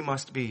 we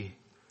must be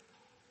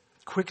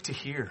quick to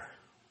hear,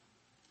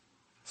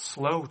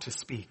 slow to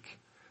speak,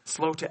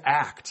 slow to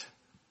act.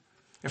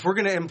 If we're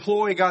going to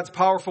employ God's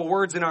powerful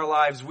words in our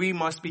lives, we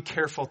must be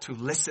careful to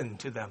listen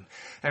to them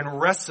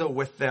and wrestle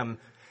with them,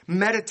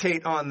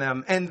 meditate on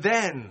them, and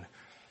then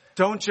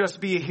don't just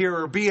be a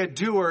hearer, be a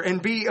doer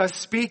and be a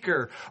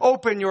speaker.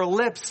 Open your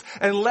lips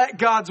and let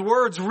God's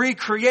words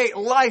recreate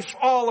life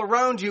all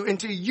around you and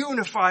to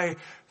unify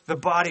the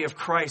body of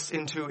Christ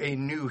into a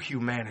new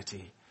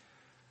humanity.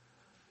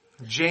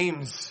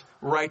 James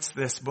writes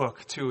this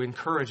book to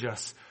encourage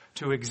us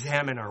to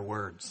examine our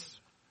words.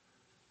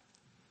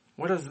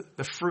 What is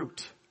the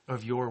fruit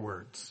of your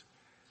words?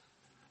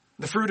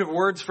 The fruit of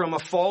words from a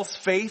false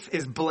faith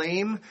is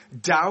blame,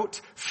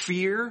 doubt,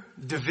 fear,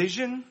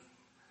 division.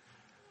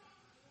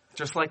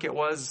 Just like it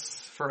was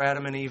for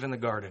Adam and Eve in the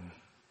garden.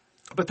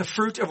 But the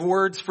fruit of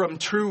words from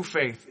true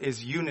faith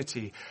is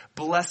unity,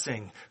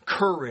 blessing,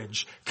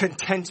 courage,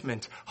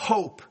 contentment,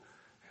 hope,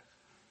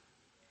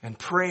 and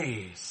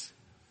praise.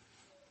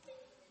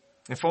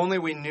 If only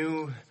we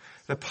knew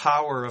the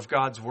power of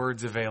God's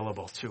words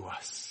available to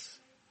us,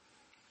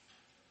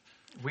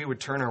 we would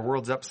turn our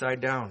worlds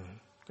upside down.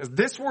 Because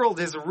this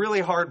world is a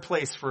really hard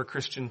place for a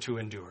Christian to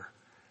endure.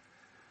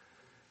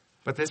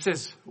 But this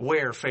is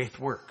where faith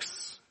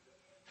works.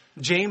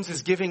 James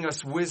is giving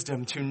us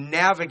wisdom to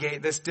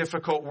navigate this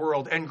difficult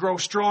world and grow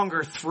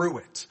stronger through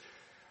it.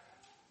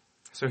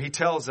 So he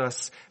tells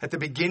us at the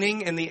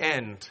beginning and the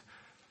end,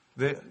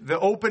 the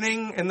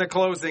opening and the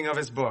closing of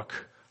his book,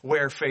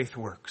 where faith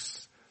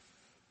works.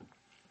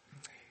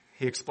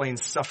 He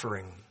explains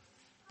suffering.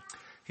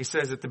 He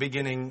says at the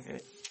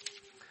beginning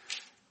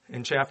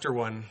in chapter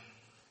 1,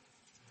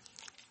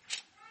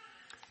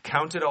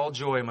 "Count it all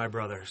joy, my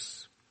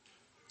brothers,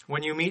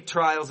 when you meet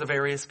trials of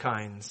various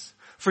kinds.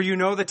 For you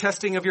know the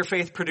testing of your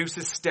faith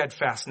produces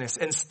steadfastness.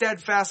 And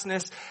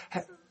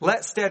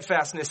let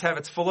steadfastness have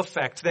its full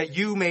effect, that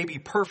you may be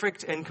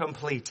perfect and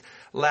complete,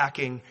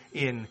 lacking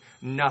in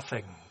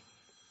nothing."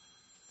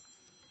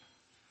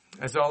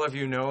 As all of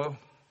you know,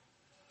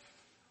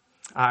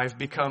 I've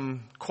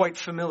become quite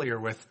familiar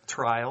with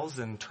trials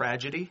and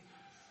tragedy.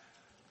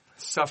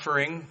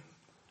 Suffering,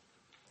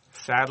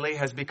 sadly,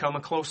 has become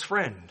a close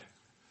friend.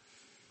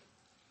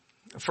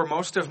 For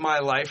most of my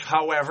life,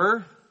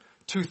 however,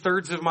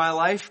 2/3 of my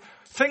life,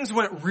 things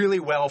went really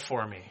well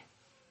for me.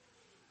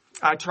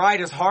 I tried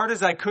as hard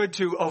as I could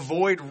to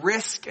avoid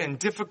risk and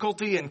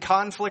difficulty and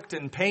conflict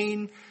and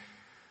pain.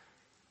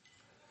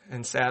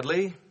 And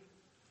sadly,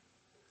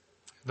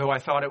 though I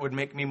thought it would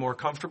make me more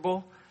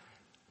comfortable,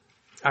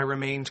 I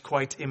remained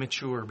quite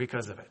immature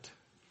because of it.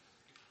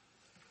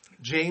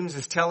 James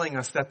is telling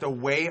us that the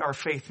way our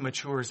faith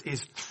matures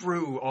is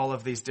through all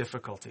of these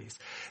difficulties.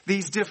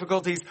 These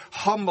difficulties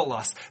humble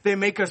us. They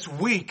make us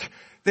weak.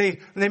 They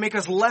make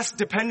us less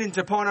dependent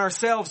upon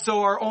ourselves.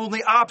 So our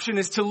only option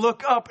is to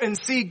look up and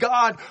see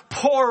God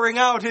pouring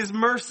out His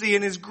mercy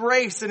and His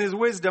grace and His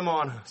wisdom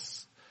on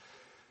us.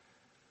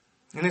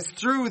 And it's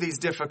through these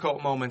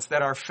difficult moments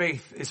that our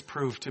faith is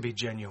proved to be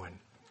genuine.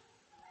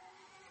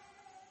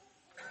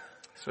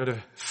 So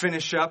to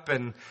finish up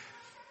and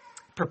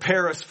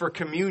prepare us for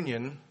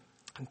communion,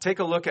 take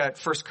a look at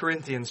 1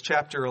 Corinthians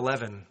chapter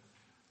 11.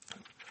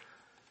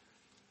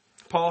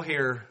 Paul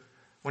here,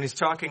 when he's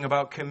talking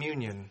about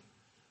communion,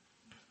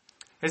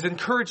 is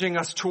encouraging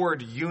us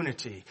toward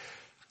unity.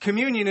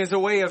 Communion is a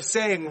way of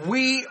saying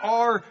we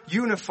are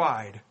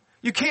unified.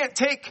 You can't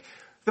take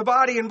the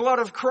body and blood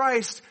of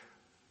Christ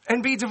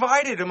and be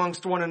divided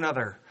amongst one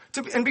another,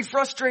 and be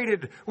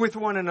frustrated with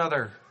one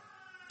another,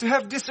 to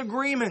have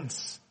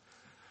disagreements,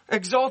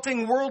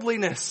 exalting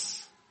worldliness.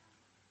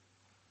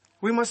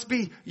 We must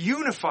be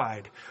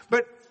unified.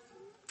 But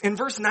in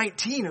verse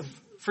 19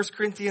 of 1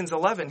 Corinthians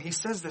 11, he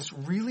says this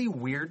really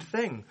weird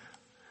thing.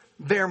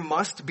 There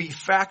must be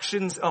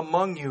factions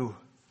among you,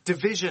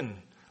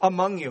 division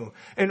among you,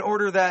 in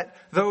order that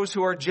those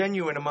who are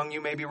genuine among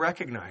you may be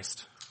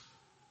recognized.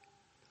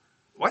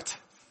 What?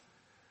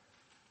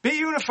 Be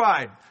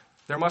unified.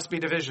 there must be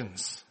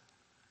divisions.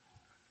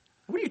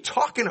 What are you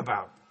talking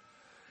about?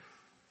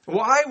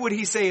 Why would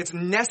he say it's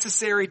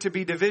necessary to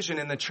be division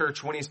in the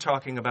church when he's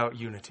talking about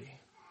unity?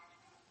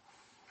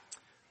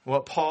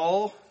 What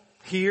Paul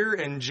here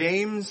and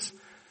James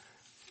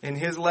in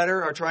his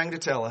letter are trying to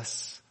tell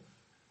us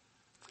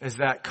is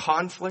that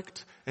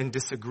conflict and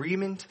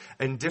disagreement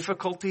and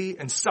difficulty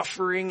and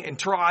suffering and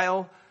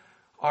trial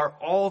are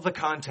all the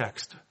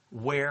context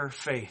where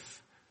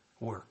faith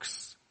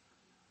works.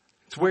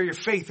 It's where your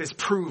faith is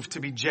proved to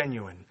be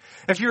genuine.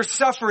 If you're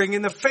suffering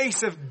in the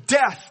face of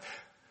death,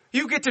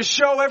 you get to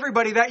show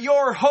everybody that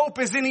your hope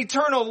is in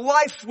eternal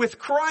life with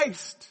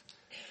Christ.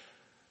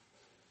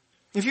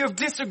 If you have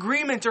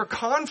disagreement or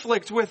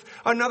conflict with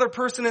another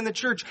person in the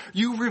church,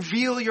 you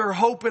reveal your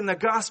hope in the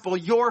gospel,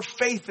 your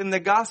faith in the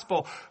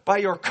gospel, by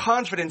your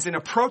confidence in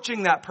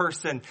approaching that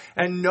person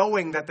and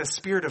knowing that the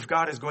Spirit of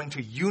God is going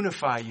to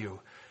unify you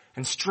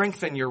and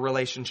strengthen your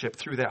relationship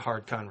through that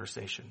hard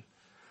conversation.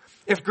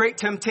 If great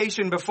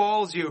temptation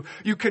befalls you,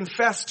 you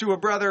confess to a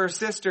brother or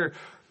sister,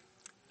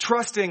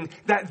 trusting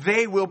that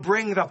they will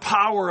bring the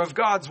power of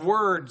God's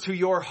word to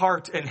your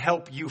heart and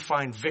help you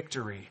find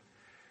victory.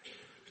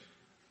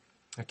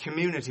 A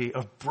community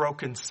of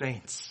broken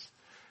saints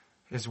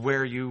is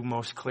where you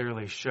most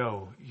clearly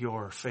show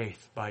your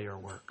faith by your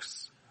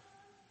works.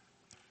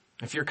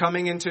 If you're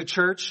coming into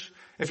church,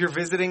 if you're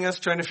visiting us,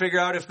 trying to figure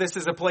out if this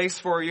is a place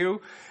for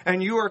you,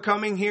 and you are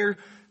coming here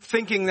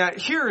thinking that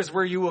here is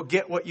where you will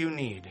get what you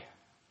need,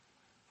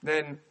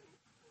 then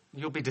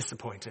you'll be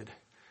disappointed.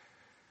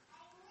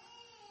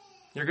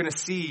 You're going to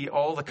see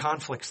all the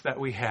conflicts that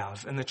we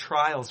have and the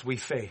trials we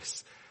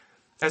face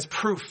as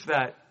proof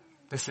that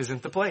this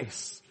isn't the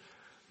place.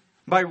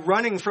 By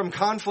running from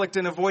conflict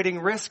and avoiding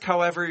risk,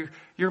 however,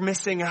 you're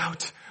missing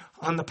out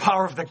on the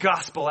power of the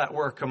gospel at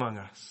work among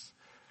us.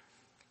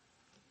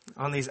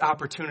 On these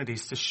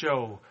opportunities to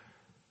show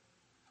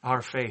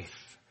our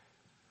faith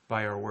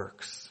by our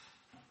works.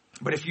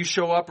 But if you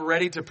show up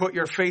ready to put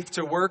your faith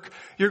to work,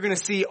 you're going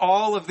to see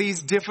all of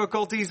these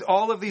difficulties,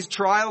 all of these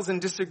trials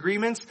and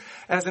disagreements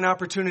as an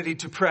opportunity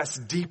to press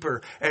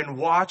deeper and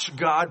watch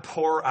God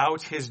pour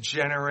out His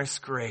generous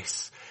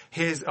grace,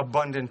 His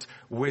abundant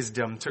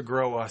wisdom to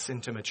grow us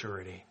into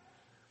maturity.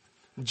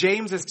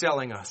 James is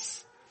telling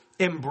us,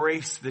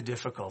 embrace the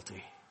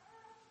difficulty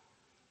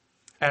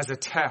as a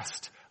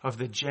test of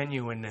the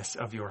genuineness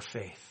of your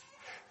faith.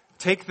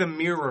 Take the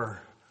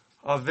mirror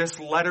of this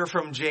letter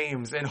from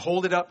James and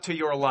hold it up to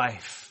your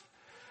life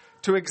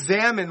to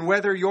examine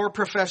whether your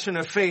profession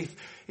of faith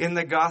in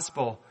the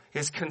gospel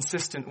is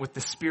consistent with the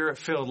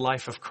Spirit-filled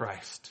life of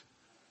Christ.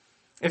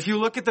 If you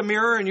look at the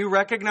mirror and you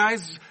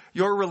recognize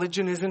your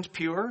religion isn't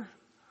pure,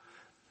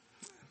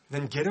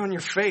 then get on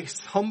your face,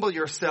 humble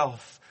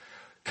yourself,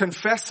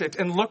 confess it,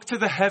 and look to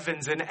the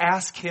heavens and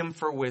ask Him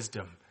for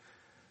wisdom.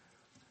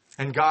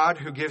 And God,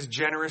 who gives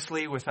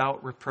generously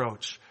without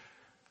reproach,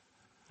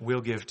 will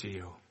give to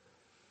you.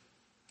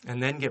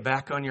 And then get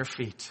back on your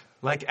feet.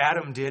 Like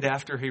Adam did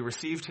after he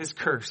received his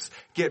curse.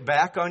 Get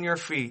back on your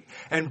feet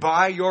and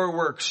by your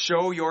works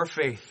show your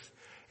faith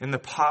in the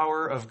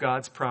power of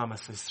God's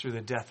promises through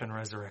the death and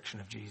resurrection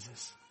of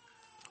Jesus.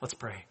 Let's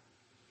pray.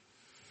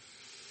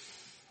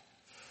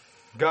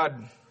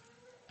 God,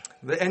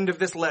 the end of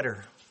this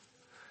letter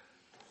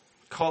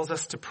calls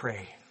us to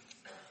pray.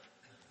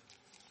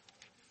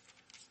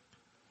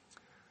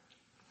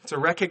 It's a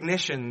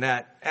recognition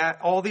that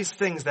at all these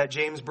things that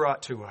James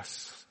brought to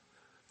us,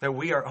 that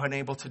we are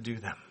unable to do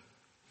them.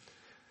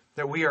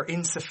 That we are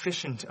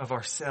insufficient of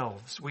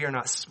ourselves. We are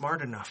not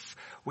smart enough.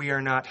 We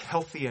are not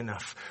healthy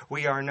enough.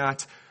 We are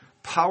not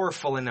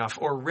powerful enough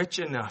or rich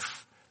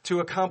enough to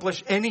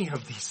accomplish any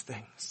of these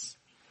things.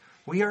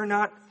 We are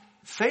not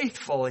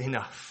faithful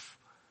enough.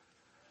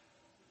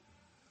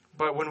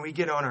 But when we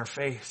get on our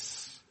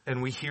face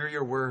and we hear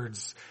your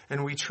words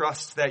and we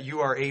trust that you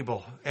are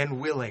able and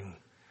willing,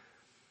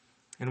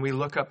 and we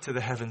look up to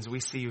the heavens, we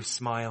see you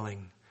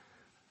smiling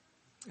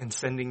and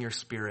sending your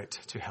Spirit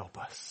to help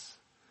us.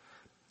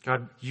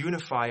 God,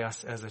 unify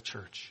us as a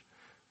church.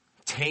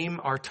 Tame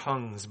our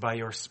tongues by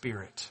your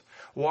Spirit.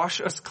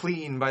 Wash us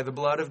clean by the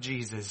blood of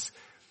Jesus.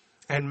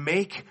 And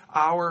make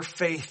our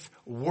faith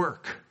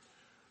work.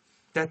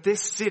 That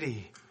this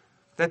city,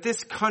 that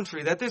this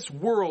country, that this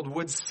world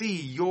would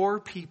see your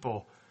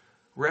people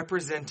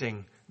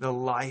representing the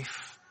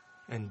life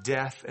and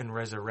death and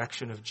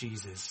resurrection of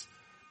Jesus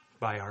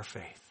by our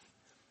faith.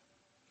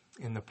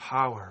 In the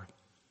power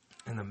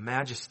and the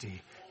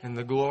majesty and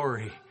the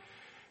glory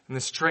and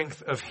the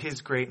strength of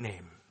His great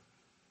name.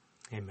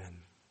 Amen.